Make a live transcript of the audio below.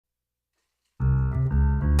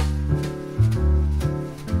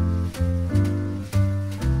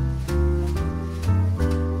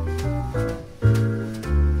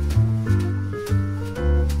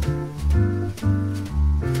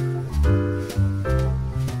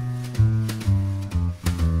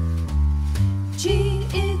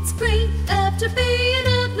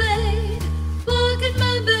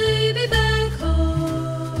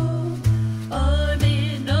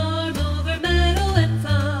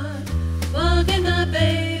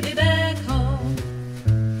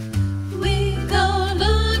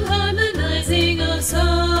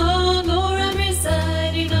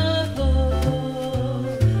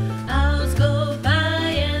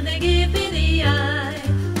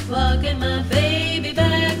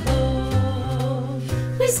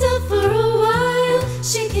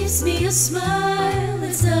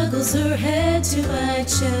snuggles her head to my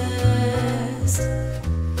chest.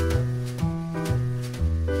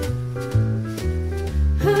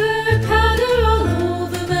 Her powder all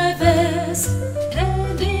over my vest,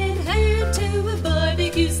 hand in hand to a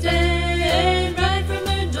barbecue stand. Right from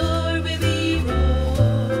her doorway we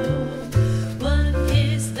roam. One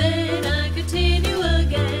kiss, then I continue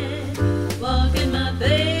again, walking my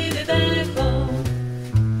baby back home.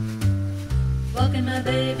 Walking my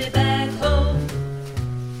baby back home.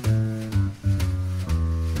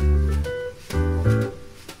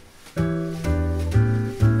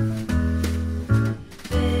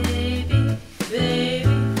 Baby,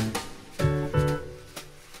 baby,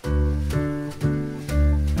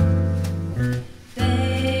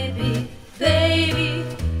 baby, baby,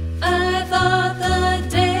 I thought the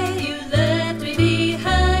day you left me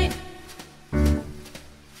behind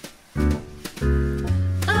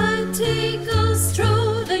I'd take a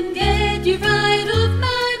stroll and get you right off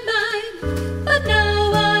my mind. But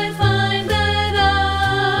now I find that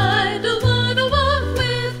I don't want to walk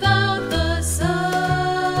without the sunshine.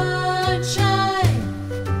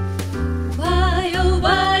 Why, oh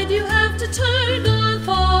why do you have to turn off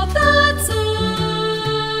all that sunshine?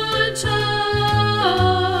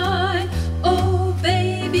 Oh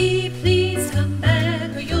baby, please come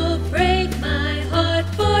back or you'll break my heart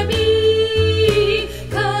for me.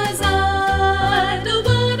 'Cause I don't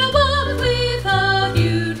wanna walk without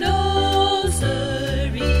you, no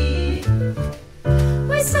siree.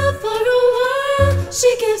 We stop for a while,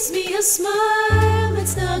 she gives me a smile and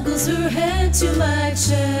snuggles her head to my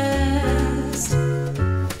chest.